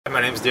My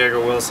name is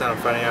Diego Wilson. I'm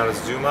fighting out of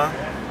Zuma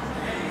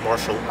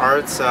Martial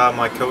Arts.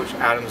 My coach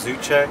Adam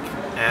Zuchek,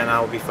 and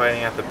I'll be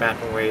fighting at the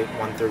bantamweight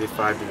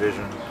 135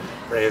 division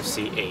for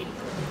AFC 8.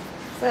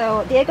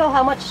 So, Diego,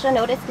 how much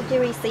notice did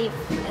you receive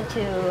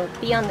to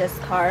be on this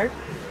card?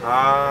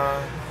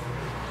 I'm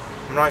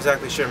not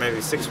exactly sure.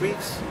 Maybe 6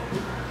 weeks.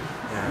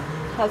 Yeah.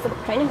 How's the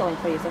training going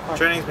for you so far?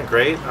 Training's been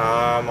great.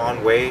 I'm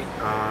on weight.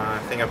 I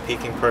think I'm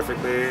peaking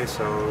perfectly.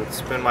 So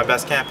it's been my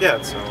best camp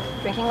yet. So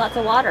Drinking lots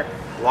of water.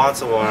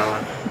 lots of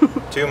water.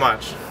 Too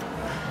much.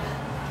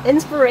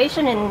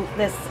 Inspiration in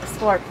this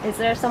sport. Is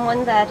there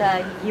someone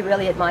that you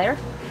really admire?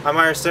 I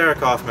admire Sarah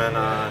Kaufman.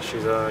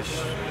 She's a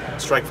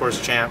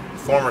Strikeforce champ,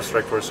 former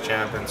Strikeforce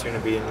champ, and soon to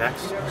be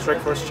next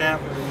Strikeforce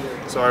champ.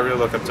 So I really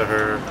look up to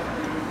her.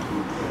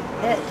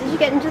 Did you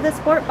get into the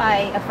sport by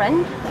a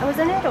friend that was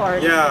in it, or?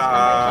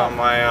 Yeah,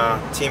 my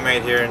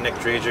teammate here, Nick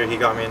Dreger, he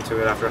got me into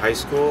it after high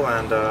school,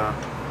 and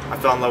I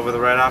fell in love with it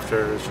right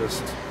after. It was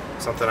just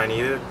something I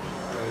needed,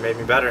 and it made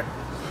me better.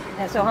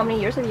 So how many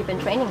years have you been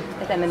training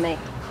with MMA?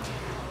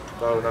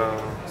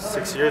 About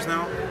 6 years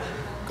now.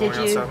 Going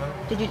on 7.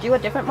 Did you do a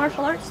different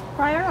martial arts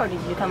prior, or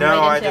did you come No,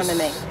 right into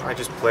MMA? I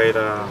just played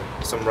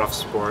some rough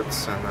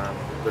sports, and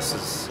this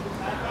is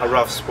a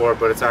rough sport,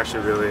 but it's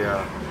actually really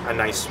a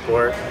nice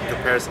sport in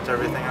comparison to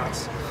everything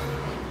else.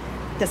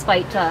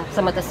 Despite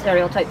some of the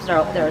stereotypes that are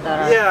out there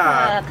that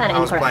are kind of incorrect. I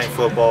was playing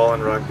football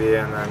and rugby,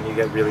 and then you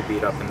get really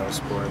beat up in those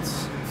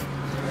sports.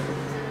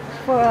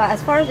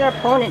 As far as your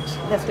opponent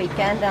this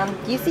weekend,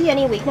 do you see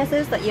any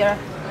weaknesses that you're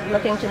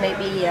looking to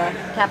maybe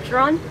capture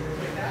on?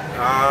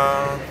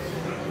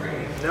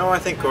 No, I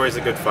think Corey's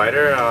a good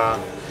fighter.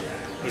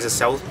 He's a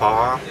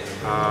southpaw.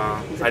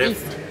 He's a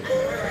beast.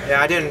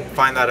 I didn't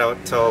find that out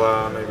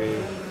till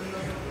maybe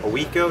a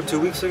week ago, 2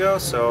 weeks ago.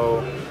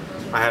 So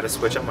I had to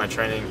switch up my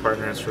training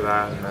partners for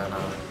that, and then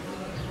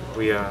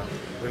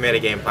we made a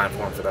game plan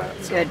for him for that.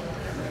 So. Good.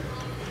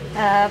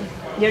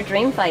 Your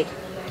dream fight?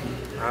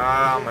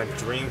 My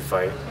dream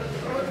fight.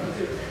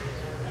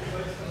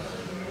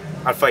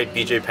 I'd fight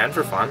BJ Penn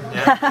for fun.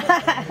 Yeah.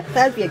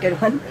 That'd be a good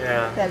one.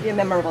 Yeah. That'd be a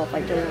memorable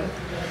fight too.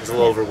 He's a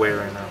little overweight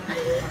right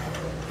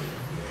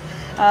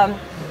now.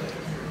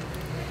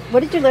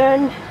 What did you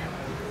learn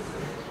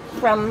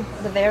from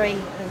the very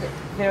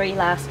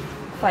last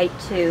fight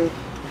to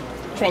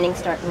training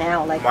start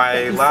now? Like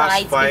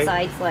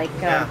besides like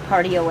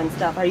cardio and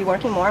stuff, are you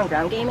working more on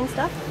ground game and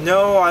stuff?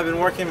 No, I've been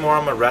working more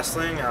on my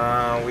wrestling.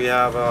 We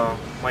have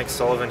Mike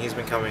Sullivan. He's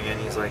been coming in.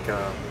 He's like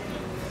a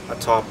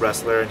top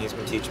wrestler, and he's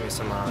been teaching me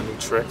some new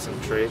tricks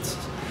and traits.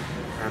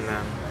 And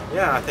then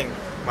I think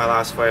my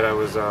last fight I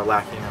was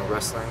lacking in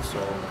wrestling, so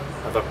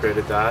I've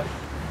upgraded that.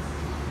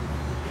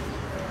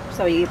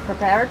 So you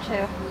prepared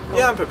to?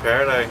 Yeah, I'm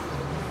prepared. I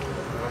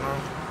don't know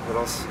what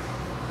else.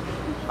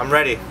 I'm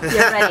ready.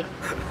 You're ready.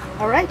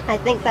 All right. I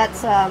think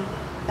that's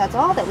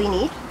all that we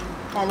need,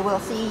 and we'll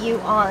see you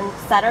on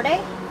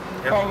Saturday.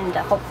 Yep. And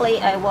hopefully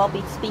I will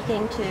be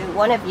speaking to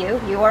one of you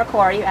or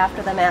Corey,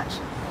 after the match.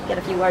 Get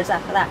a few words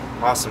after that.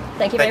 Awesome.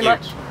 Thank you very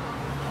much.